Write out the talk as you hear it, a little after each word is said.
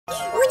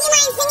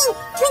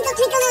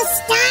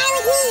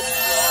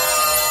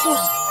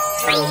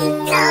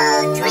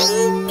Twinkle,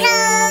 twinkle,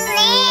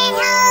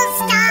 little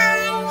star,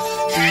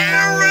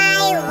 how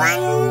I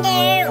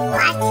wonder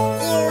what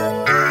you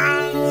are.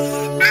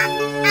 Up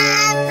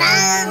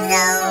above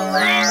the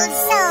world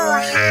so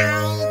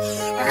high,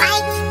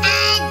 like a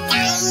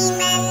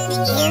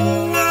diamond in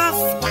the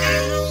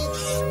sky.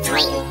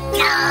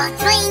 Twinkle,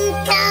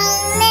 twinkle,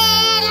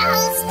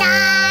 little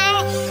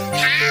star,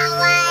 how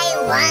I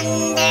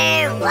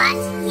wonder what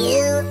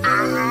you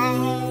are.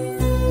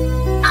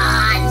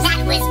 Aw,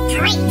 that was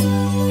great!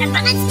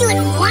 But let's do it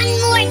one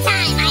more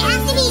time. I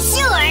have to be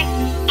sure.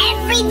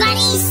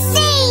 Everybody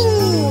sing!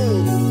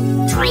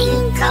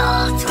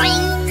 Twinkle,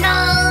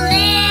 twinkle,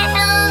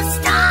 little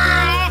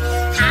star,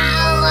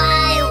 how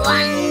I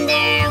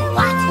wonder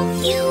what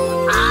you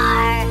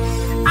are.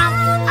 Up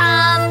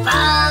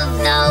above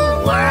the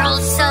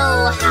world so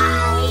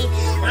high,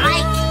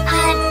 like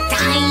a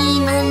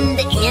diamond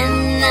in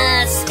the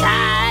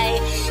sky.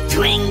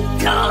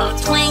 Twinkle,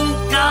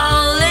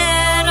 twinkle,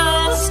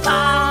 little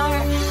star,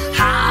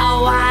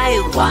 how I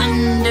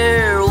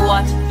wonder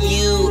what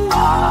you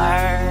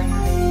are.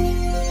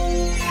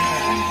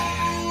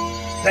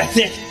 That's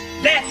it.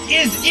 That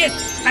is it.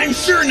 I'm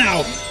sure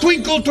now.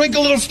 Twinkle,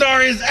 Twinkle, Little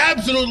Star is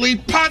absolutely,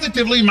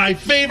 positively my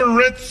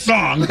favorite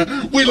song.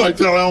 We like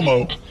Tell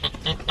Elmo.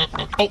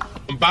 Oh,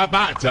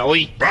 bye-bye,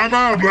 Telly.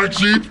 Bye-bye, Black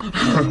Sheep.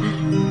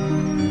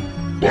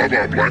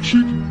 Bye-bye, Black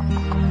Sheep.